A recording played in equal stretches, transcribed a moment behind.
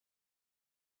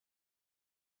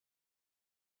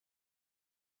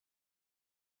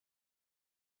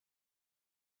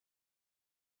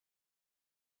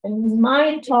And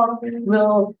my talk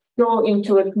will go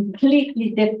into a completely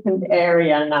different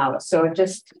area now. So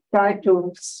just try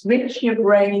to switch your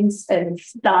brains and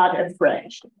start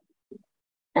afresh.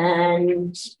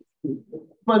 And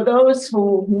for those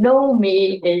who know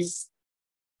me,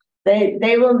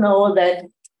 they will know that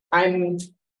I'm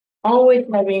always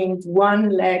having one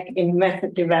leg in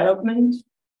method development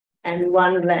and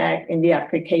one leg in the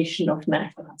application of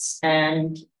methods.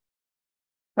 And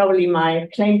probably my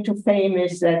claim to fame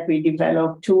is that we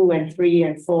develop 2 and 3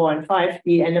 and 4 and 5D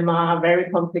NMR, very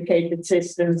complicated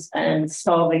systems and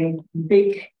solving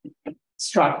big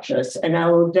structures. And I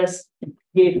will just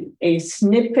give a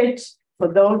snippet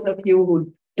for those of you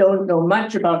who don't know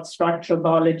much about structural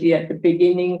biology at the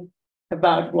beginning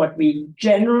about what we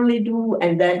generally do.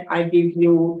 And then I give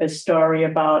you a story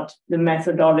about the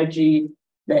methodology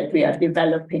that we are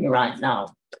developing right now.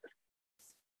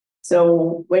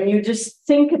 So when you just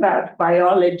think about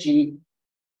biology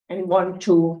and want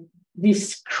to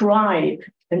describe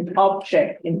an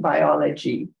object in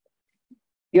biology,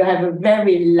 you have a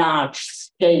very large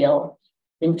scale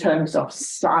in terms of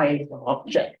size of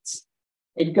objects.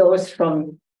 It goes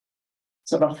from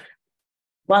sort of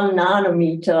 1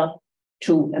 nanometer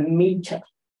to a meter.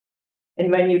 And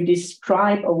when you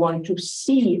describe or want to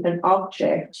see an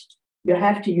object, you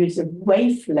have to use a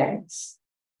wavelength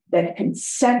that can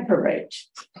separate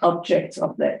objects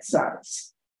of that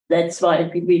size. That's why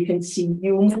we can see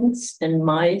humans and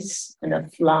mice and a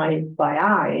fly by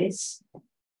eyes.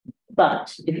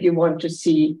 But if you want to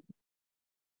see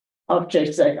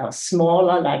objects that are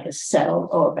smaller, like a cell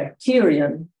or a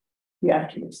bacterium, you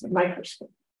have to use the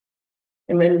microscope.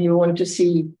 And when you want to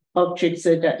see objects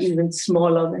that are even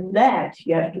smaller than that,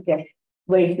 you have to get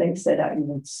wavelengths that are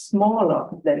even smaller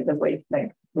than the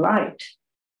wavelength of light.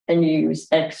 And you use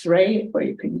X-ray, or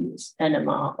you can use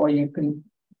NMR, or you can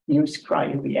use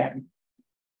cryo-EM.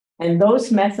 And those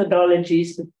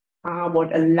methodologies are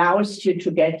what allows you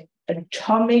to get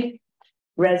atomic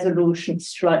resolution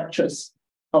structures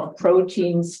of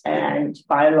proteins and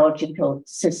biological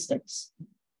systems.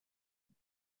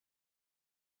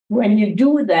 When you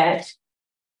do that,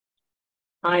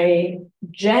 I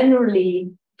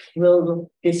generally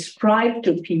will describe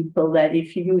to people that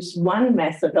if you use one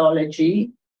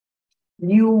methodology,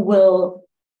 you will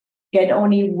get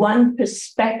only one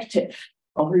perspective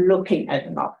of looking at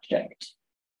an object.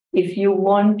 If you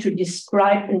want to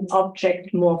describe an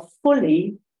object more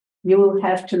fully, you will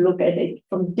have to look at it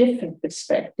from different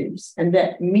perspectives. And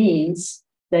that means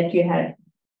that you have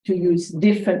to use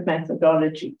different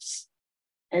methodologies.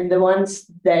 And the ones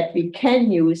that we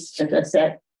can use, as I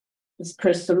said, is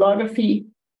crystallography,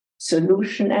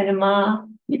 solution NMR,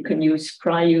 you can use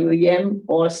cryo-EM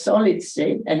or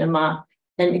solid-state NMR.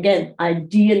 And again,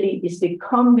 ideally is the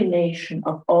combination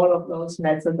of all of those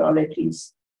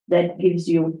methodologies that gives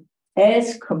you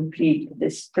as complete a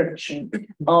description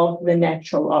of the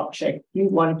natural object you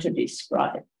want to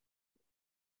describe.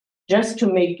 Just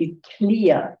to make it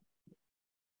clear,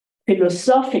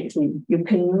 philosophically, you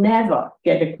can never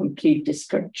get a complete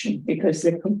description because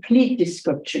the complete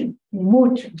description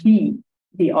would be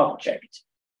the object.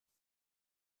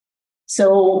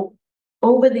 So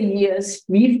over the years,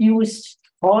 we've used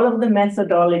all of the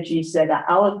methodologies that are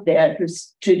out there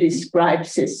to describe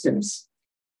systems,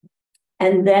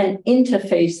 and then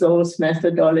interface those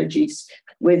methodologies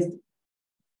with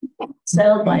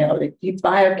cell biology,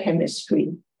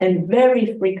 biochemistry, and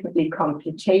very frequently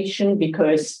computation,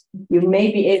 because you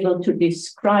may be able to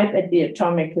describe at the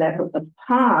atomic level a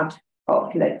part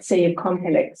of, let's say, a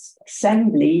complex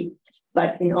assembly.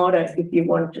 But in order, if you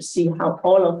want to see how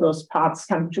all of those parts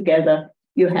come together,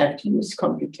 you have to use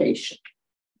computation.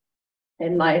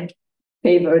 And my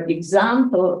favorite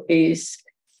example is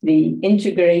the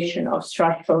integration of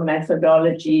structural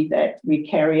methodology that we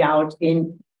carry out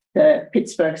in the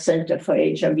Pittsburgh Center for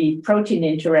HIV Protein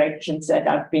Interactions that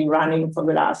I've been running for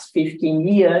the last 15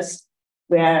 years,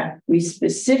 where we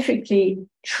specifically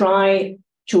try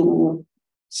to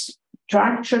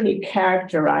structurally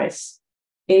characterize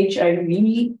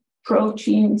HIV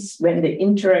proteins when they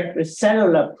interact with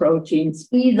cellular proteins,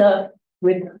 either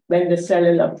when the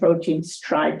cellular proteins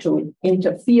try to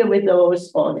interfere with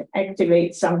those or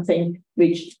activate something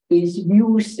which is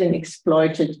used and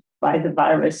exploited by the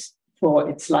virus for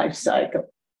its life cycle.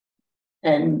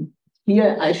 And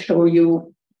here I show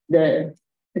you the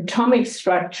atomic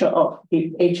structure of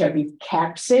the HIV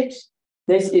capsid.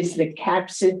 This is the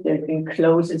capsid that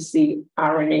encloses the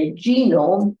RNA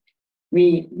genome.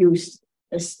 We used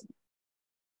an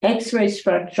X-ray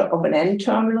structure of an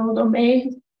N-terminal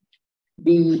domain.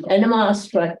 the NMR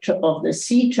structure of the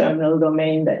C-terminal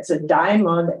domain, that's a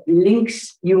dimer that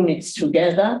links units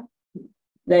together.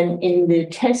 Then in the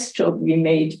test tube, we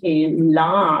made a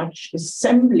large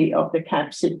assembly of the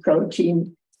capsid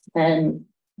protein and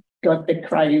got the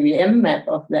cryo-EM map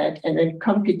of that. And then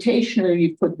computationally,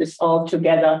 we put this all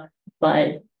together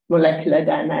by molecular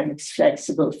dynamics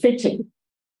flexible fitting.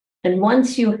 And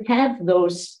once you have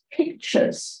those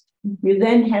pictures, you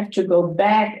then have to go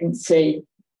back and say,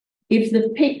 if the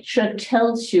picture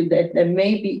tells you that there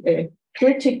may be a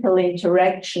critical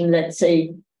interaction, let's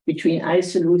say, between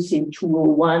isoleucine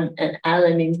 201 and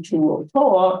alanine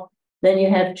 204, then you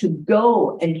have to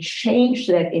go and change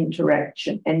that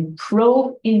interaction and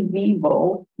probe in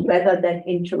vivo whether that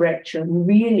interaction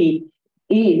really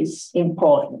is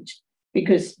important.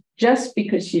 Because just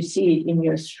because you see it in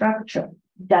your structure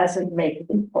doesn't make it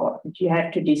important. You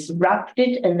have to disrupt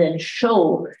it and then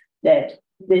show that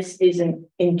this is an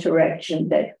interaction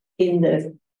that in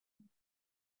the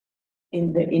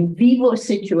in vivo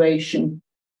situation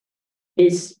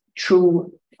is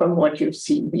true from what you've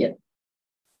seen here.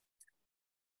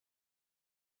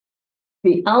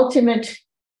 The ultimate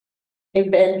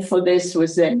event for this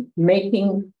was then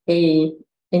making an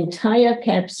entire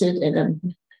capsid, and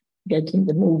I'm getting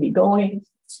the movie going,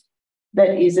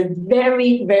 that is a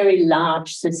very, very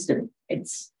large system.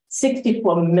 It's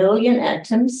 64 million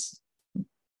atoms,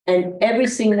 and every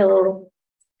single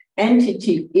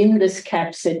entity in this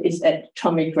capsid is at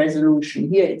atomic resolution.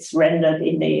 Here it's rendered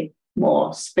in a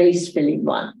more space-filling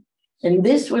one. And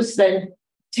this was then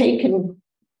taken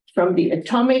from the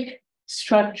atomic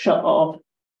structure of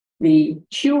the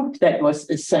tube that was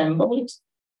assembled,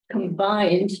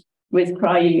 combined with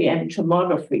cryo-EM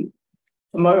tomography.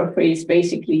 Tomography is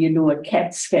basically you do a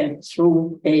CAT scan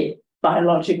through a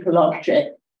biological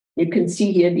object. You can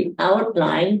see here the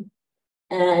outline,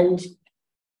 and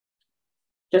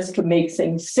just to make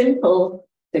things simple,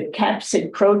 the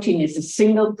capsid protein is a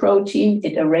single protein.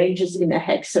 It arranges in a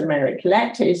hexameric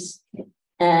lattice.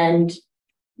 And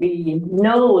we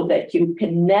know that you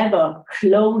can never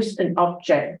close an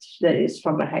object that is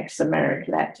from a hexameric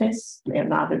lattice.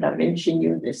 Leonardo da Vinci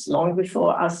knew this long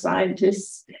before us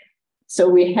scientists. So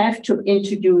we have to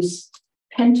introduce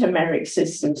pentameric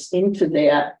systems into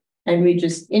there. And we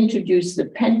just introduce the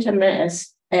pentamers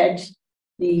at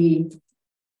the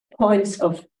points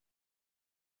of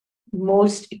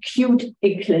most acute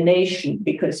inclination,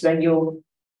 because when you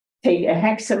take a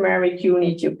hexameric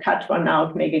unit, you cut one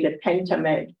out, make it a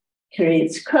pentamer,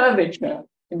 creates curvature,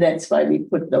 and that's why we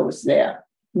put those there.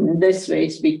 In this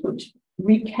way, we could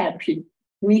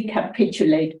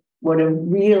recapitulate what a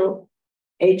real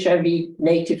HIV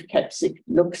native capsid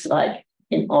looks like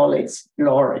in all its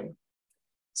glory.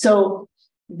 So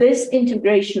this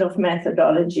integration of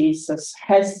methodologies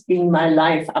has been my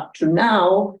life up to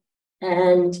now,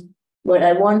 and what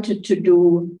I wanted to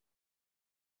do,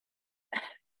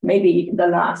 maybe the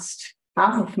last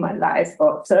half of my life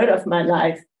or third of my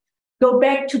life, go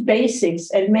back to basics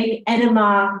and make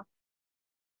NMR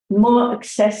more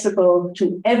accessible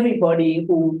to everybody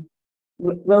who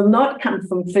will not come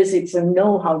from physics and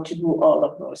know how to do all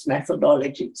of those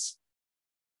methodologies.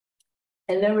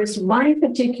 And there is one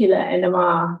particular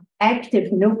NMR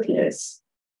active nucleus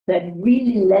that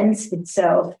really lends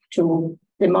itself to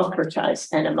democratize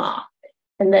NMR,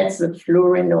 and that's the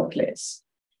fluorine nucleus.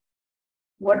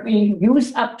 What we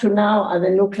use up to now are the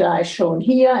nuclei shown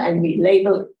here, and we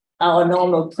label our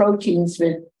normal proteins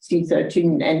with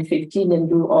C13 and N15 and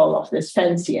do all of this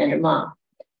fancy NMR.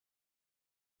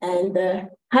 And the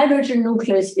hydrogen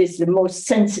nucleus is the most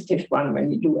sensitive one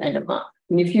when you do NMR.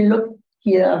 And if you look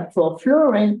here for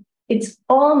fluorine, it's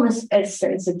almost as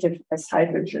sensitive as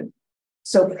hydrogen.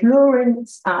 So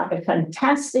fluorines are a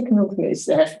fantastic nucleus.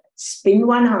 They have spin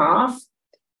 1/2.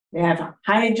 They have a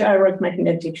high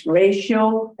gyromagnetic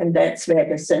ratio, and that's where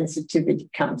the sensitivity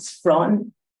comes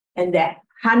from. And they're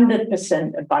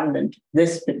 100% abundant,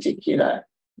 this particular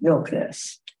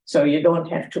nucleus. So you don't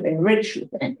have to enrich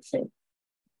with anything.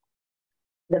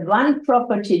 The one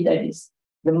property that is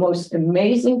the most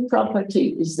amazing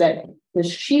property is that the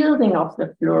shielding of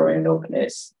the fluorine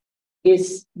nucleus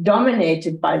is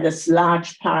dominated by this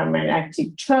large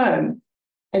paramagnetic term.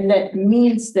 And that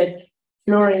means that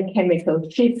fluorine chemical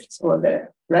shifts, or the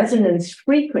resonance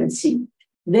frequency,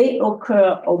 they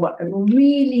occur over a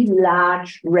really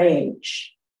large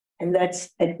range. And that's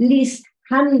at least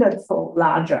 100-fold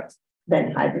larger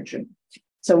than hydrogen.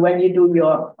 So when you do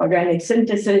your organic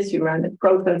synthesis, you run a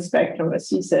proton spectrum, a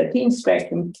C13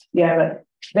 spectrum, you have a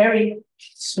very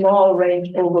small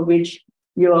range over which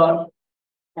your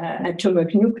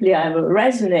atomic nuclei will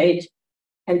resonate.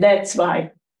 And that's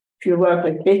why if you work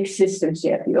with big systems,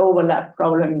 you have the overlap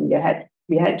problem.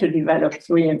 We had to develop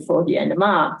 3 and 4D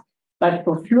NMR. But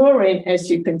for fluorine,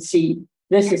 as you can see,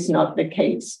 this is not the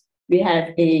case. We have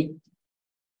a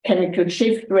chemical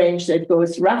shift range that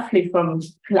goes roughly from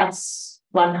plus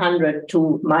 100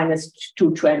 to minus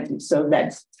 220. So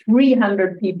that's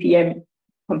 300 ppm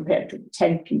compared to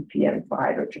 10 ppm for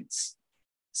hydrogens.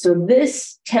 So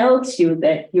this tells you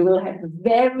that you will have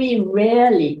very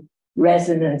rarely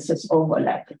resonances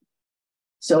overlapping.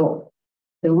 So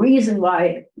the reason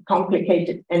why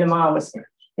complicated NMR was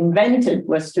invented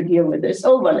was to deal with this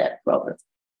overlap problem.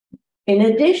 In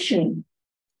addition,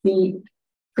 the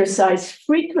precise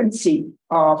frequency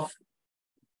of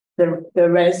the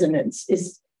resonance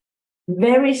is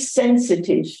very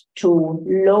sensitive to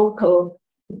local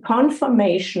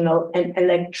conformational and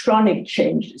electronic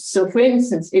changes. So for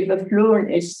instance, if a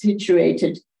fluorine is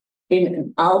situated in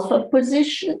an alpha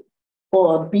position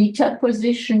or a beta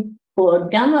position or a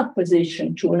gamma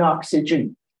position to an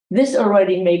oxygen, this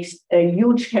already makes a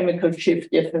huge chemical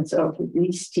shift difference of at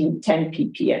least 10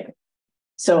 ppm.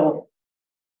 So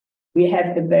we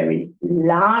have a very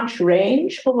large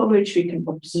range over which we can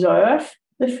observe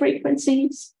the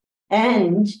frequencies.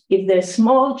 And if there's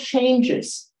small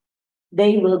changes,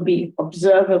 they will be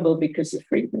observable because the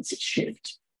frequencies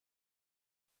shift.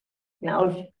 Now,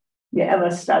 if you ever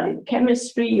studied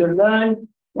chemistry, you learn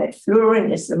that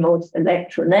fluorine is the most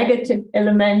electronegative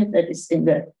element that is in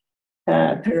the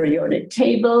periodic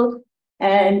table.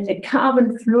 And a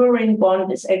carbon-fluorine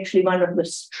bond is actually one of the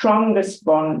strongest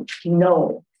bonds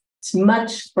known. It's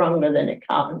much stronger than a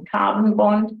carbon-carbon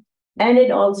bond. And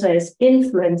it also has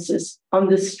influences on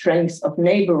the strength of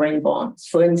neighboring bonds.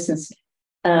 For instance,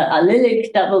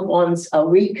 allylic double bonds are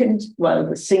weakened while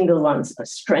the single ones are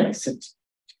strengthened.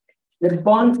 The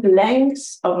bond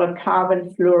length of a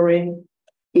carbon-fluorine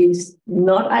is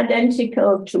not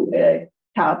identical to a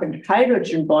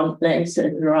carbon-hydrogen bond length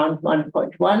at around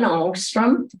 1.1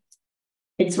 angstrom.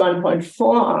 It's 1.4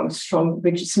 angstrom,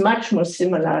 which is much more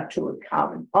similar to a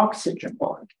carbon-oxygen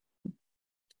bond.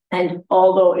 And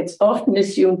although it's often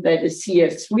assumed that a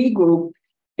CF3 group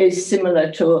is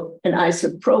similar to an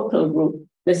isopropyl group,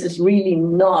 this is really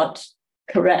not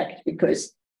correct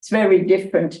because it's very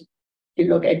different. If you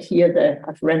look at here,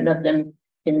 I've rendered them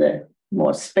in the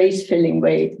more space-filling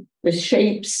way. The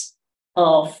shapes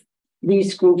of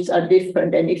these groups are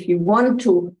different. And if you want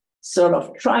to sort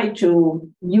of try to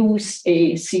use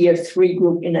a CF3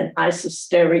 group in an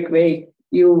isosteric way,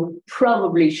 you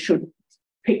probably should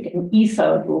pick an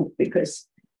ethyl group because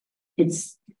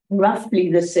it's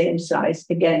roughly the same size.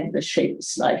 Again, the shape is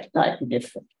slightly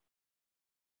different.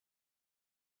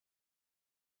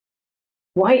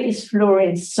 Why is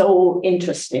fluorine so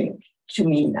interesting to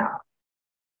me now?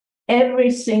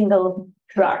 Every single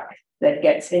drug that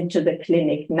gets into the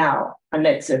clinic now, and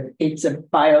it's a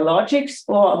biologics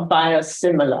or a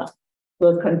biosimilar,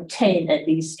 will contain at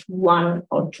least 1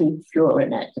 or 2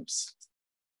 fluorine atoms.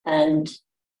 And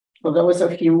for those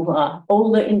of you who are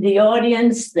older in the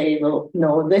audience, they will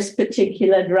know this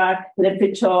particular drug,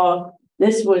 Lipitor.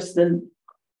 This was the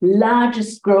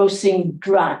largest grossing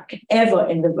drug ever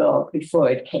in the world before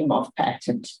it came off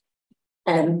patent.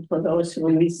 And for those who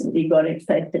recently got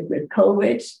infected with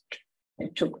COVID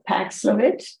and took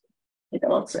Paxlovid, it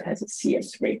also has a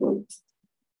CF3 group.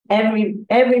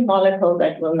 Every molecule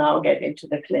that will now get into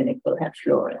the clinic will have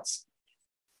fluorines.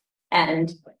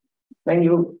 And when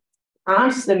you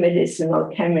ask the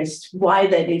medicinal chemist why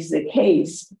that is the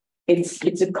case,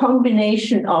 it's a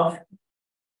combination of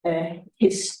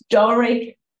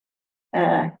historic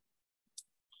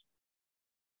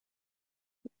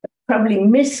probably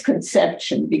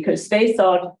misconception, because they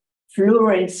thought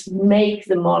fluorines make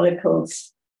the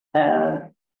molecules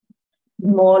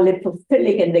more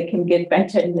lipophilic and they can get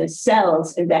better in the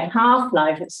cells and their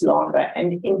half-life is longer.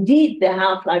 And indeed, the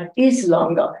half-life is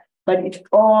longer, but it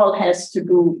all has to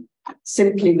do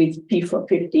simply with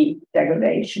P450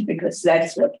 degradation, because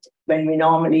that's what, when we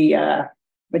normally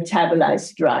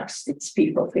metabolize drugs, it's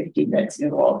P450 that's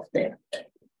involved there.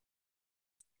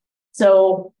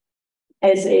 So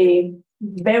as a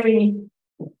very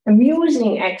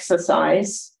amusing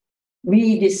exercise,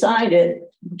 we decided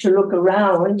to look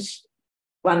around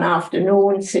one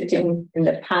afternoon, sitting in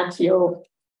the patio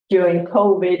during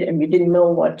COVID, and we didn't know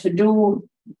what to do.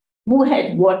 Who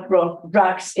had what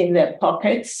drugs in their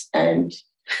pockets? And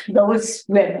those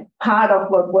were part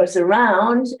of what was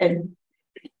around. And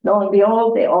lo and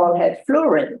behold, they all had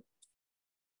fluorine.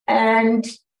 And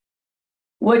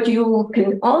what you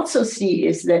can also see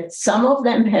is that some of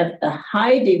them have a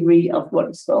high degree of what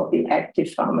is called the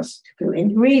active pharmaceutical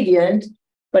ingredient,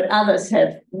 but others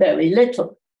have very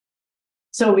little.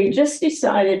 So we just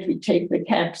decided we take the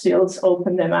capsules,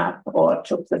 open them up, or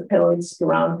took the pills,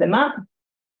 ground them up,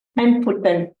 and put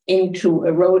them into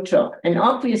a rotor. And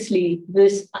obviously,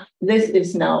 this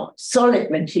is now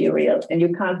solid material, and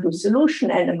you can't do solution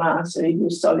NMR, so you do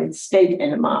solid state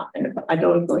NMR. And I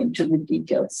don't go into the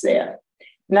details there.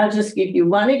 And I'll just give you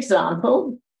one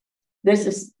example. This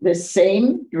is the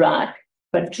same drug,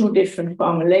 but two different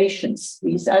formulations.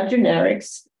 These are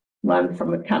generics, one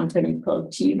from a company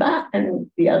called Teva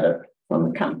and the other from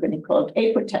a company called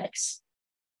Apotex.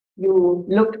 You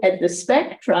look at the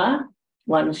spectra,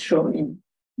 one is shown in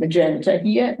magenta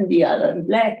here and the other in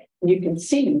black, and you can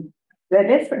see they're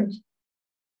different.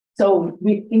 So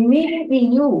we immediately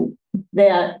knew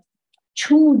there are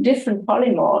two different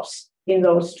polymorphs in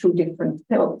those two different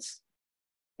pills.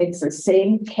 It's the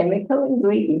same chemical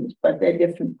ingredient, but they're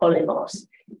different polymorphs.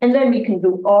 And then we can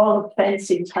do all the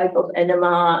fancy type of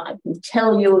NMR. I can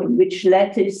tell you in which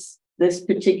lattice this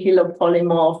particular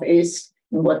polymorph is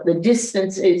and what the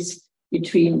distance is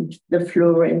between the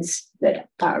fluorines that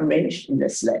are arranged in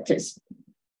this lattice.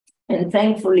 And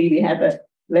thankfully, we have a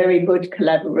very good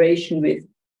collaboration with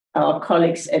our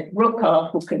colleagues at Bruker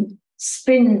who can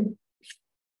spin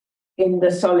in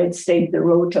the solid state the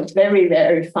rotor very,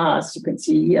 very fast. You can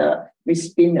see here we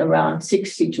spin around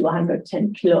 60 to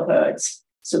 110 kilohertz,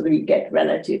 so we get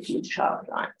relatively sharp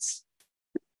lines.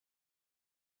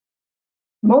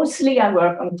 Mostly I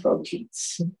work on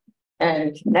proteins,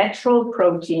 and natural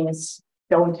proteins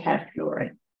don't have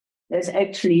fluorine. There's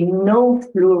actually no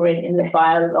fluorine in the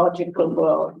biological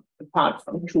world apart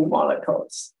from two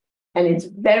molecules. And it's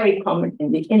very common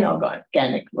in the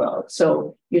inorganic world.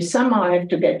 So you somehow have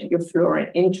to get your fluorine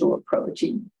into a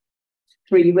protein.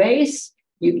 Three ways.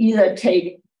 You either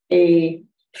take a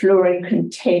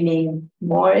fluorine-containing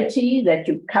moiety that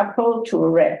you couple to a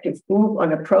reactive group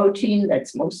on a protein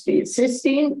that's mostly a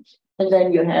cysteine, and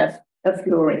then you have a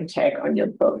fluorine tag on your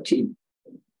protein.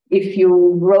 If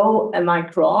you grow a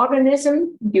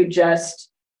microorganism, you just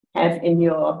have in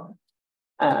your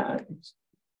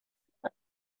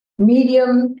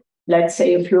medium, let's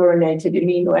say a fluorinated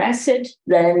amino acid,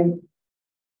 then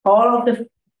all of the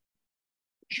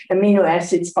amino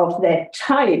acids of that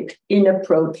type in a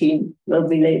protein will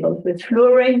be labeled with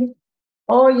fluorine.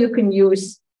 Or you can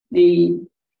use the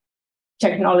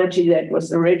technology that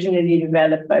was originally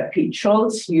developed by Pete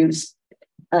Schultz, use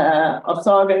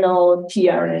orthogonal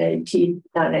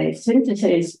tRNA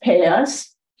synthesis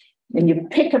pairs, and you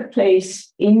pick a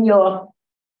place in your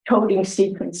coding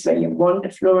sequence where you want the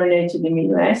fluorinated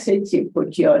amino acids, you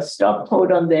put your stop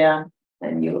code on there,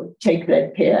 and you take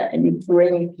that pair and you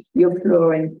bring your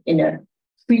fluorine in a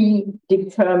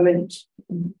predetermined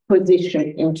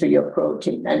position into your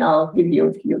protein. And I'll give you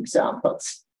a few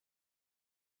examples.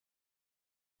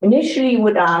 Initially, you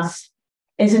would ask,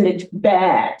 isn't it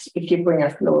bad if you bring a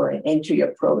fluorine into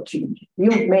your protein?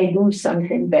 You may do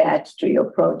something bad to your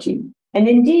protein. And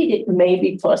indeed, it may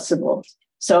be possible.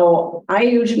 So I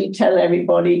usually tell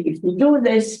everybody, if you do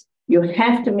this, you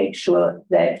have to make sure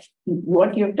that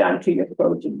what you've done to your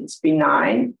protein is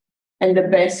benign. And the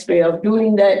best way of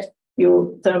doing that,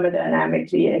 you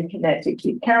thermodynamically and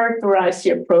kinetically characterize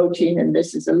your protein. And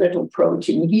this is a little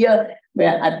protein here,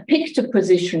 where I picked a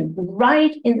position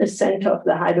right in the center of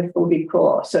the hydrophobic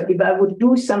core. So if I would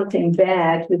do something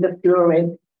bad with the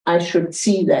fluorine, I should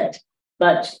see that.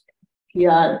 But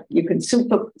here you can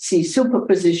see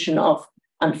superposition of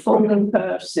unfolding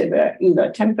curves. They were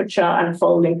either temperature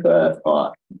unfolding curve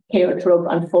or chaotrope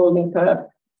unfolding curve.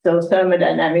 So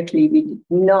thermodynamically, we did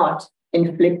not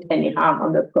inflict any harm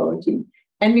on the protein.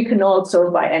 And we can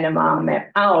also, by NMR, map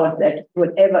out that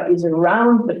whatever is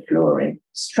around the fluorine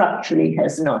structurally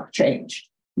has not changed.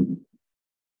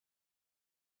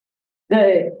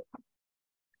 The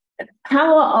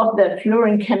power of the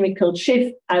fluorine chemical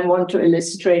shift I want to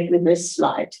illustrate with this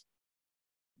slide.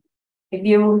 If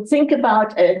you think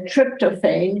about a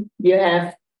tryptophan, you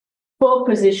have 4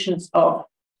 positions of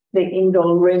the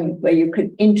indole ring where you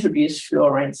can introduce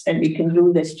fluorines, and we can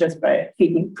do this just by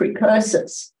feeding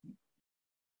precursors.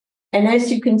 And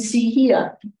as you can see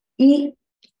here, if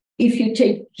you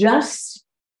take just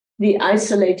the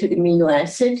isolated amino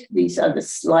acid, these are the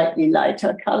slightly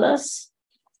lighter colors,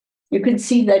 you can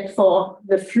see that for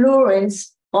the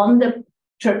fluorines on the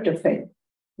tryptophan,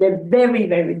 they're very,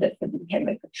 very different in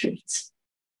chemical shifts.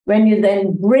 When you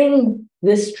then bring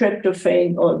this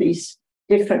tryptophan or these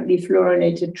differently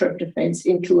fluorinated tryptophans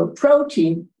into a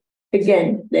protein,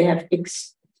 again, they have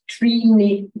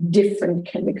extremely different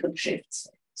chemical shifts.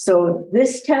 So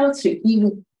this tells you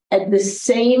even at the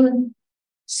same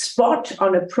spot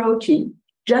on a protein,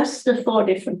 just the 4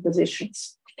 different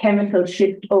positions chemical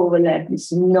shift overlap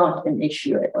is not an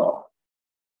issue at all.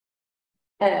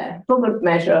 For good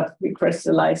measure, we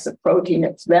crystallize the protein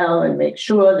as well and make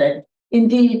sure that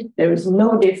indeed there is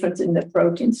no difference in the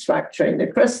protein structure, in the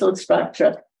crystal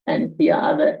structure, and the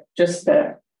other, just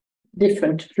the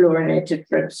different fluorinated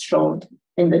trips shown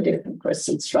in the different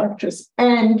crystal structures.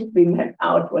 And we map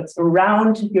out what's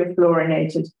around your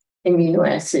fluorinated amino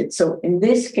acid. So in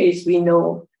this case, we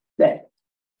know that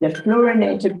the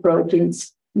fluorinated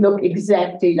proteins look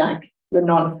exactly like the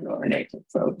non-fluorinated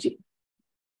protein.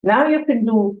 Now you can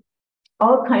do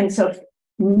all kinds of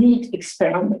neat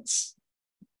experiments.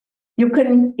 You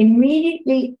can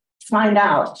immediately find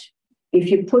out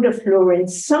if you put a fluorine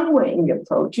somewhere in your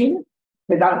protein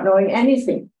without knowing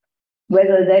anything,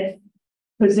 whether that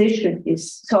position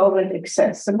is solvent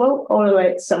accessible or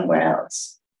it's somewhere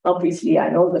else. Obviously, I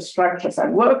know the structures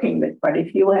I'm working with, but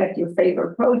if you had your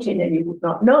favorite protein and you would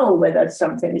not know whether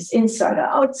something is inside or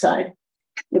outside,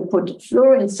 you put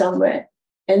fluorine somewhere,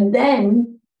 and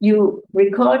then you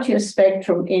record your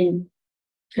spectrum in,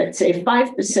 let's say,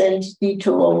 5%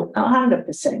 D2O,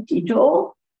 100%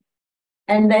 D2O,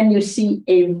 and then you see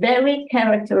a very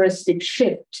characteristic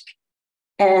shift.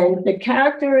 And the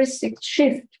characteristic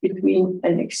shift between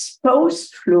an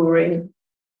exposed fluorine,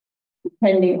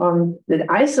 depending on the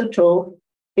isotope,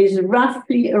 is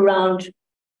roughly around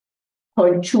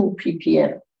 0.2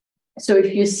 ppm. So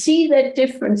if you see that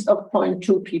difference of 0.2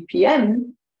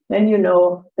 ppm, then you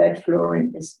know that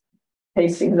fluorine is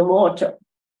tasting the water.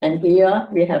 And here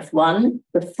we have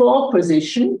the 4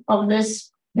 position of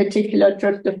this particular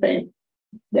tryptophan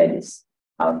that is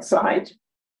outside,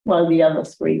 while the other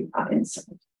 3 are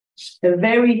inside. A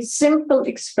very simple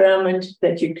experiment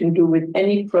that you can do with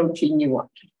any protein you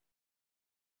want.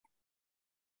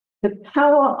 The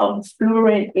power of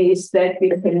fluorine is that we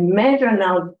can measure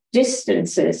now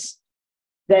distances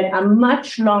that are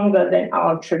much longer than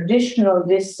our traditional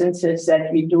distances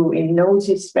that we do in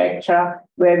nosy spectra,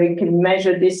 where we can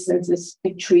measure distances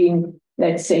between,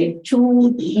 let's say,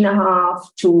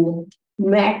 2.5 to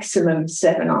maximum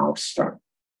 7 angstrom.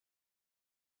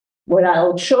 What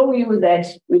I'll show you that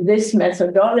with this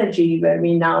methodology, where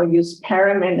we now use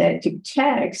paramagnetic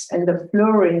tags and the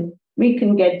fluorine, we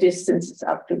can get distances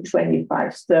up to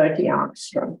 25, 30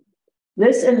 angstrom.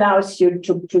 This allows you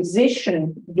to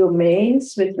position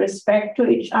domains with respect to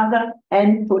each other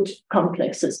and put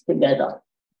complexes together.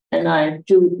 And I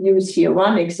do use here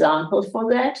one example for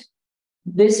that.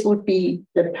 This would be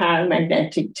the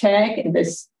paramagnetic tag, in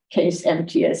this case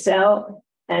MTSL.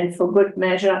 And for good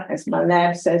measure, as my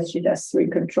lab says, she does 3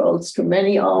 controls too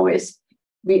many always.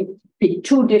 We pick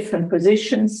 2 different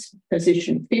positions,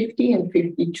 position 50 and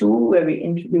 52, where we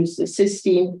introduce the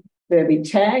cysteine, where we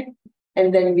tag.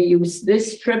 And then we use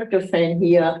this tryptophan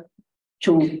here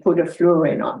to put a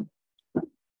fluorine on.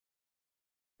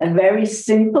 A very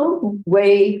simple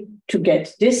way to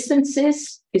get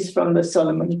distances is from the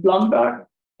Solomon-Blomberg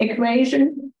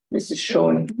equation. This is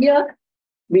shown here.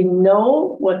 We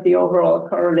know what the overall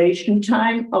correlation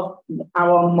time of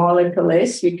our molecule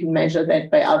is. We can measure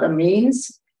that by other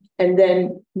means. And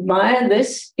then via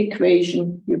this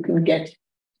equation, you can get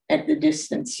at the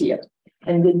distance here.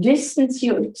 And the distance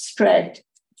you extract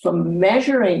from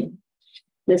measuring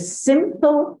the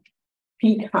simple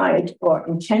peak height or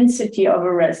intensity of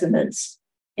a resonance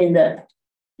in the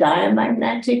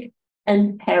diamagnetic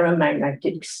and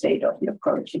paramagnetic state of your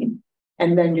protein.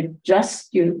 And then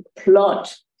you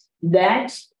plot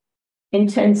that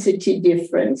intensity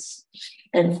difference,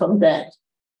 and from that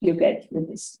you get the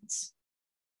distance.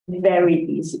 Very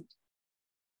easy.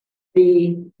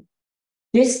 The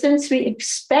distance we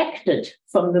expected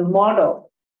from the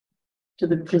model to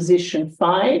the position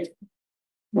 5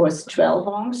 was 12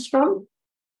 angstrom.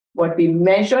 What we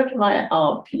measured via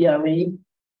our PRE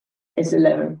is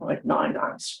 11.9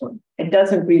 angstrom. It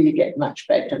doesn't really get much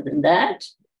better than that.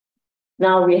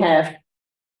 Now we have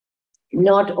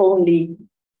not only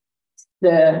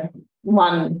the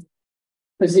 1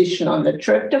 position on the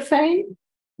tryptophan,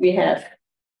 we have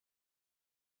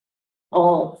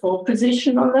all 4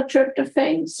 positions on the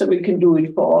tryptophan, so we can do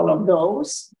it for all of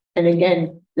those. And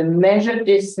again, the measured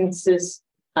distances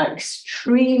are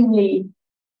extremely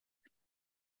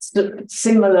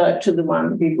similar to the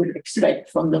one we would expect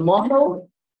from the model.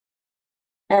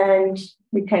 And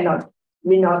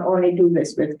we not only do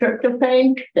this with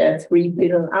tryptophan, there are 3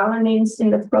 phenylalanines in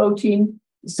the protein.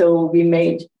 So we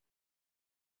made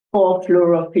 4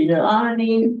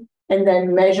 fluorophenylalanine and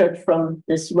then measured from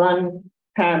this 1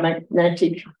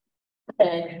 paramagnetic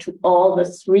tag to all the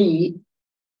 3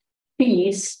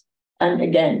 P's. And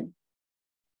again,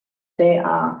 they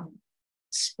are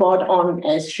spot on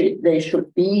as they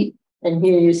should be. And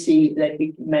here you see that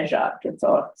we can measure up to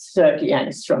 30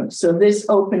 angstroms. So this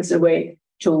opens a way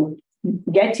to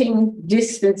getting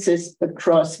distances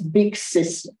across big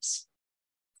systems.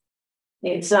 The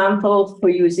example for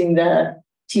using the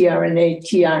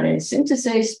tRNA-tRNA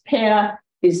synthetase pair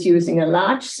is using a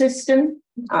large system,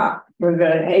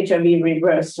 HIV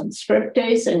reverse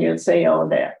transcriptase, and you'll say, oh,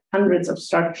 there are hundreds of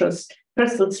structures,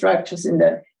 crystal structures in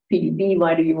the PDB.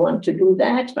 Why do you want to do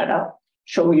that? But I'll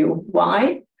show you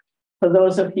why. For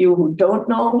those of you who don't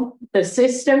know the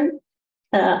system,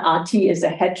 RT is a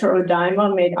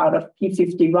heterodimer made out of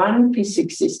P51,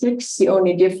 P66. The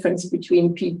only difference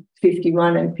between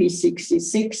P51 and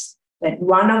P66 that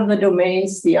one of the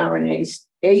domains, the RNA's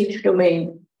H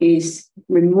domain, is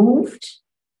removed.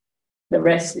 The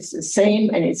rest is the same,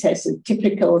 and it has a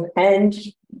typical end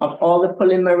of all the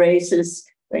polymerases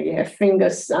where you have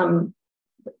finger, thumb,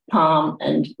 palm,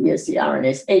 and here's the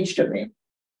RNA's H domain.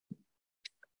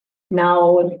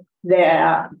 Now,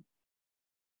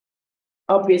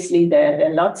 obviously, there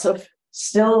are lots of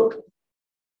still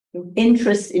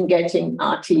interest in getting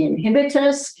RT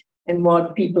inhibitors, and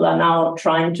what people are now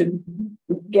trying to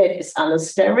get is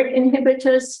allosteric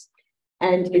inhibitors.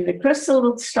 And in the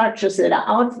crystal structures that are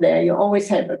out there, you always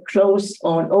have a closed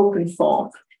or an open form.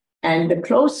 And the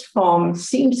closed form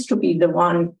seems to be the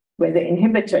one where the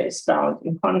inhibitor is bound.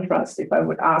 In contrast, if I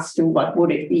would ask you what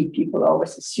would it be, people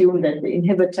always assume that the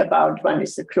inhibitor bound one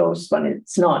is the closed one.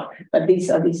 It's not, but these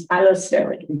are these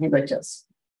allosteric inhibitors.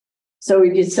 So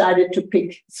we decided to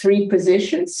pick 3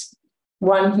 positions,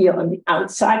 one here on the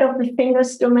outside of the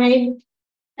fingers domain,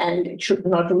 and it should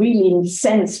not really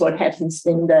sense what happens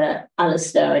in the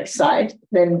allosteric side.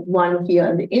 Then one here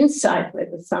on the inside where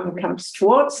the thumb comes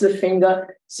towards the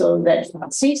finger so that you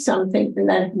can see something, and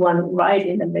then one right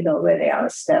in the middle where the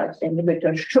allosteric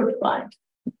inhibitor should bind.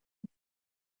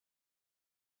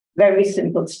 Very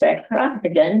simple spectra.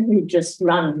 Again, we just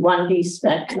run 1D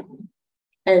spectra.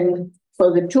 And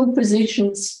for the 2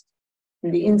 positions,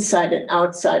 in the inside and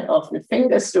outside of the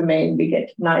fingers domain, we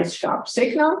get nice sharp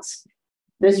signals.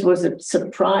 This was a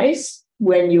surprise.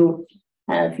 When you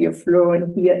have your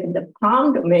fluorine here in the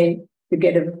palm domain, you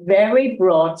get a very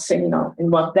broad signal.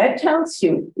 And what that tells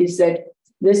you is that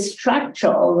this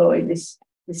structure, although it is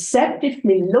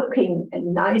deceptively looking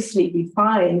and nicely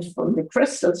defined from the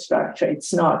crystal structure,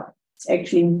 it's not. It's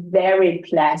actually very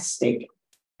plastic.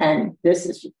 And this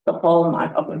is the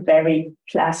hallmark of a very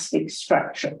plastic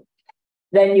structure.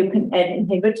 Then you can add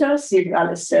inhibitors, the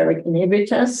allosteric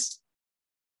inhibitors.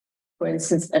 For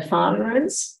instance,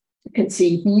 efavirenz. You can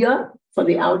see here, for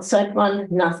the outside one,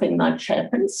 nothing much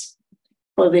happens.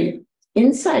 For the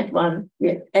inside one,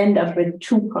 we end up with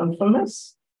 2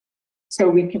 conformers. So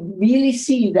we can really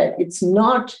see that it's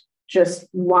not just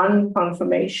one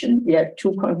conformation. We have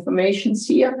 2 conformations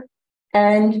here.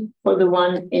 And for the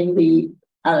one in the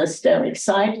allosteric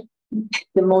side,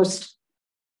 the most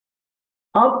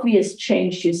obvious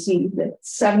change you see that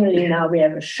suddenly now we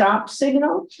have a sharp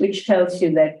signal, which tells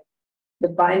you that the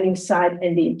binding site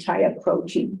and the entire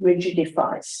protein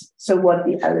rigidifies. So what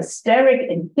the allosteric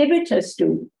inhibitors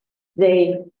do,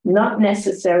 they not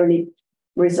necessarily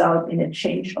result in a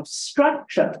change of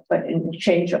structure, but in a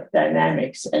change of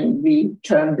dynamics. And we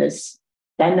term this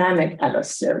dynamic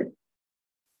allosteric.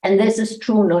 And this is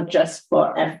true not just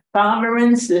for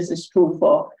efavirenz, this is true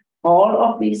for all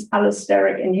of these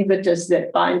allosteric inhibitors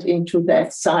that bind into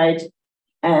that site.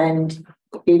 And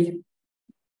if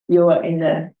you are in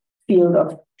the field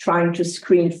of trying to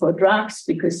screen for drugs,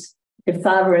 because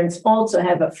efavirenz also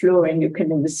have a fluorine, you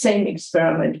can in the same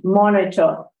experiment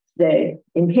monitor the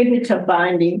inhibitor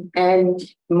binding and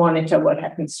monitor what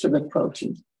happens to the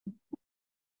protein.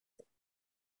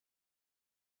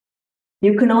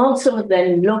 You can also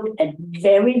then look at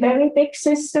very, very big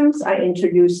systems. I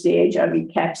introduced the HIV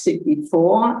capsid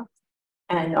before,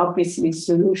 and obviously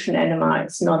solution NMR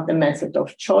is not the method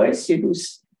of choice. You do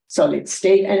solid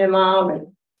state NMR.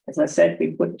 As I said,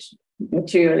 we put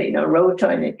material in a rotor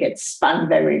and it gets spun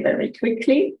very, very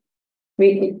quickly.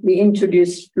 We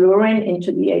introduced fluorine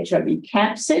into the HIV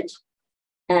capsid,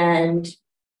 and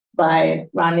by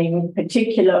running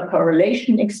particular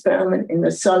correlation experiment in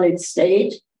the solid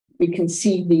state, we can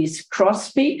see these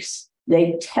cross peaks.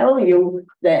 They tell you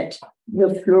that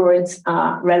the fluorines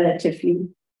are relatively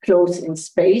close in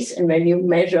space, and when you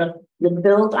measure the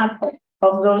buildup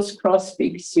of those cross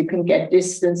peaks, you can get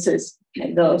distances,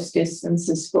 and those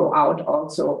distances go out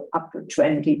also up to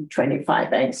 20, 25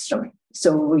 angstrom.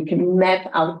 So we can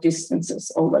map out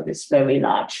distances over this very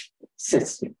large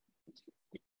system.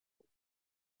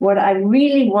 What I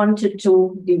really wanted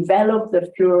to develop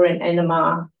the fluorine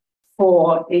NMR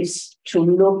for is to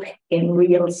look in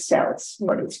real cells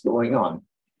what is going on.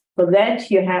 For that,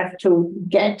 you have to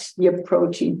get your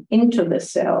protein into the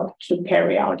cell to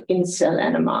carry out in-cell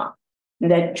NMR. And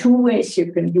there are two ways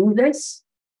you can do this.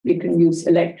 You can use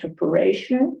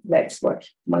electroporation. That's what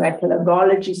molecular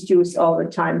biologists use all the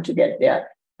time to get their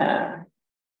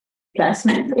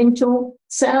plasmid into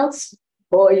cells.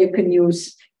 Or you can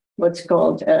use what's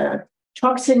called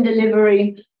toxin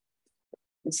delivery.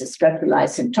 It's a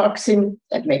streptolysin toxin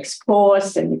that makes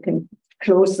pores, and you can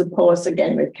close the pores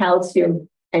again with calcium,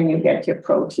 and you get your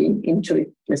protein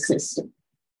into the system.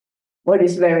 What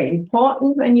is very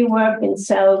important when you work in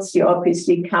cells, you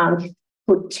obviously can't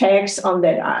put tags on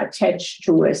that are attached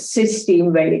to a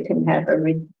cysteine where you can have a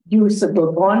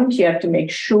reducible bond. You have to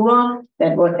make sure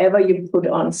that whatever you put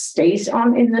on stays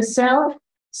on in the cell.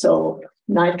 So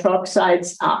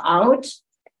nitroxides are out.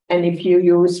 And if you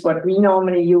use what we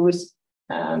normally use,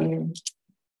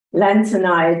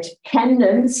 lanthanide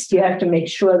candens, you have to make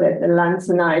sure that the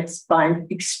lanthanides bind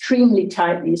extremely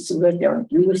tightly so that you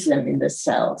don't lose them in the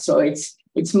cell. So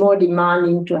it's more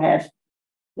demanding to have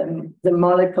the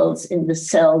molecules in the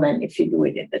cell than if you do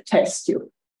it in the test tube.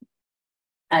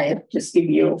 I'll just give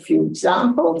you a few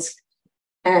examples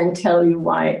and tell you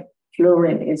why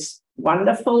fluorine is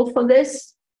wonderful for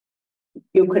this.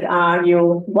 You could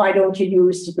argue, why don't you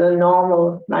use the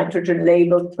normal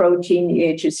nitrogen-labeled protein,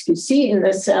 the HSQC, in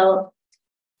the cell?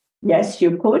 Yes,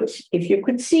 you could, if you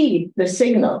could see the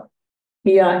signal.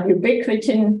 Here,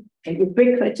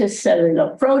 ubiquitous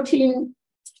cellular protein.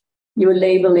 You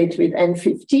label it with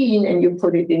N15 and you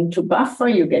put it into buffer.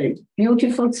 You get a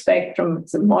beautiful spectrum.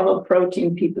 It's a model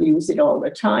protein. People use it all the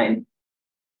time.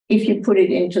 If you put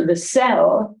it into the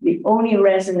cell, the only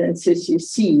resonances you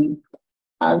see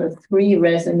are the 3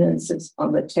 resonances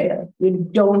on the tail. You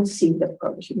don't see the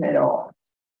protein at all.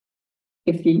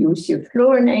 If you use your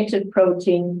fluorinated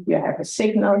protein, you have a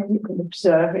signal, you can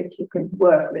observe it, you can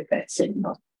work with that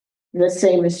signal. The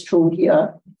same is true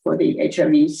here for the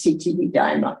HRE CTD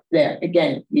dimer. There,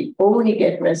 again, we only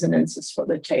get resonances for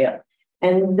the tail.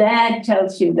 And that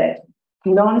tells you that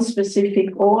non-specific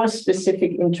or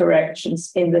specific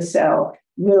interactions in the cell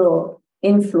will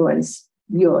influence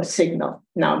your signal.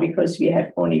 Now, because we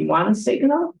have only one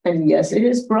signal, and yes, it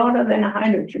is broader than a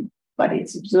hydrogen, but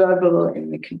it's observable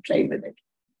and we can play with it.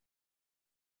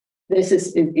 This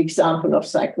is an example of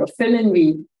cyclophilin.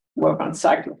 We work on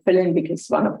cyclophilin because it's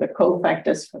one of the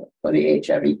cofactors for the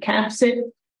HRE capsid.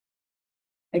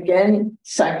 Again,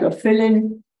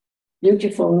 cyclophilin,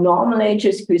 beautiful normal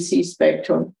HSQC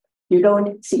spectrum. You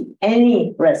don't see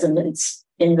any resonance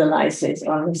in the lysase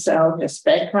on the cell, just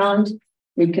background.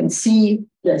 We can see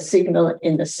the signal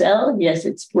in the cell. Yes,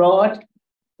 it's broad,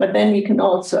 but then we can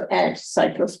also add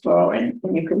cyclosporin,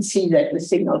 and you can see that the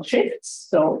signal shifts.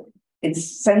 So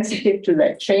it's sensitive to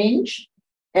that change,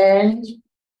 and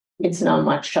it's now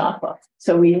much sharper.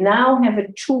 So we now have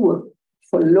a tool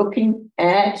for looking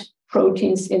at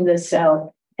proteins in the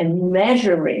cell and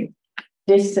measuring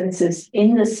distances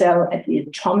in the cell at the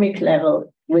atomic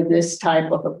level with this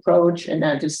type of approach. And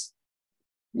I'll just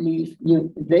leave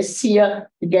you this here.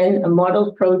 Again, a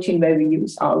model protein where we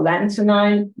use our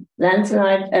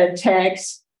lanthanide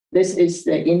tags. This is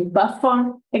the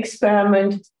in-buffer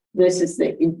experiment. This is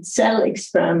the in-cell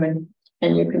experiment.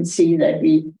 And you can see that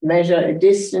we measure a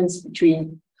distance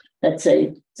between, let's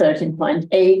say,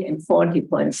 13.8 and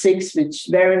 40.6, which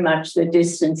very much the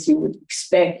distance you would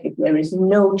expect if there is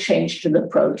no change to the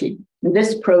protein. And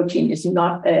this protein is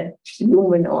not a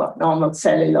human or normal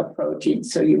cellular protein,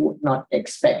 so you would not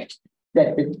expect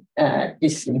that the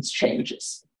distance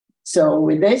changes. So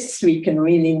with this, we can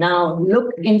really now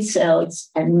look in cells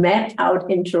and map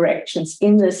out interactions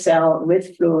in the cell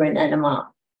with fluorine NMR.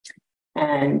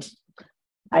 And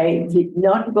I did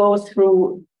not go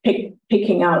through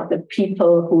picking out the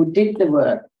people who did the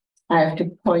work. I have to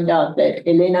point out that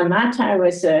Elena Matai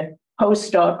was a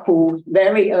postdoc who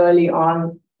very early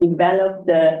on developed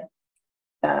the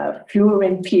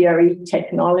fluorine PRE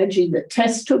technology, the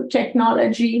test tube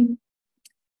technology.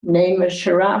 Naima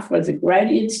Sharaf was a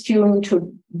graduate student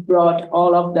who brought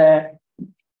all of the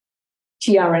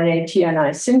tRNA,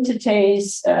 tRNA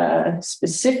synthetase,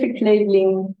 specific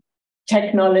labeling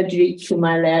technology to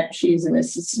my lab. She's an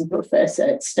assistant professor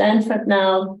at Stanford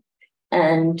now.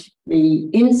 And the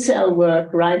in-cell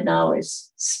work right now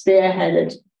is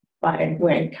spearheaded by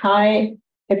Wen Kai,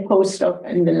 a postdoc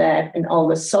in the lab, and all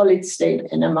the solid-state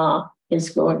NMR is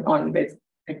going on with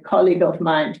a colleague of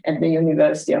mine at the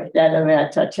University of Delaware,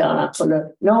 Tatiana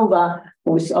Polonova,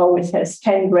 who always has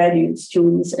 10 graduate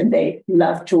students, and they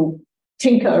love to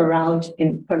tinker around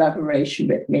in collaboration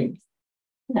with me.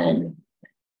 And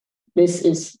this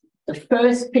is the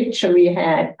first picture we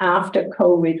had after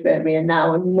COVID, where we are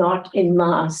now not in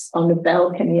mass on the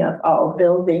balcony of our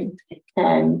building.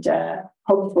 And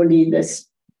hopefully this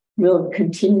will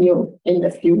continue in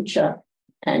the future.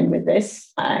 And with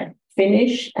this, I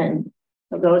finish. And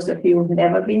for those of you who've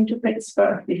never been to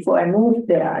Pittsburgh, before I moved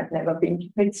there, I'd never been to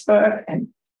Pittsburgh. And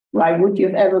why would you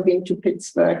have ever been to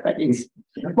Pittsburgh? But it's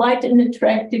quite an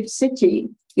attractive city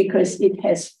because it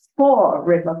has 4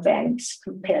 riverbanks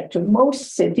compared to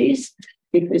most cities,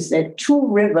 because there are 2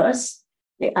 rivers,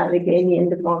 the Allegheny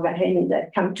and the Morgahany,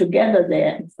 that come together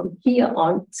there. And from here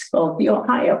on, it's called the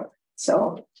Ohio.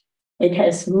 So it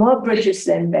has more bridges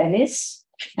than Venice,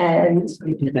 and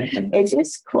it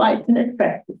is quite an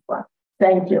attractive one.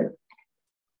 Thank you.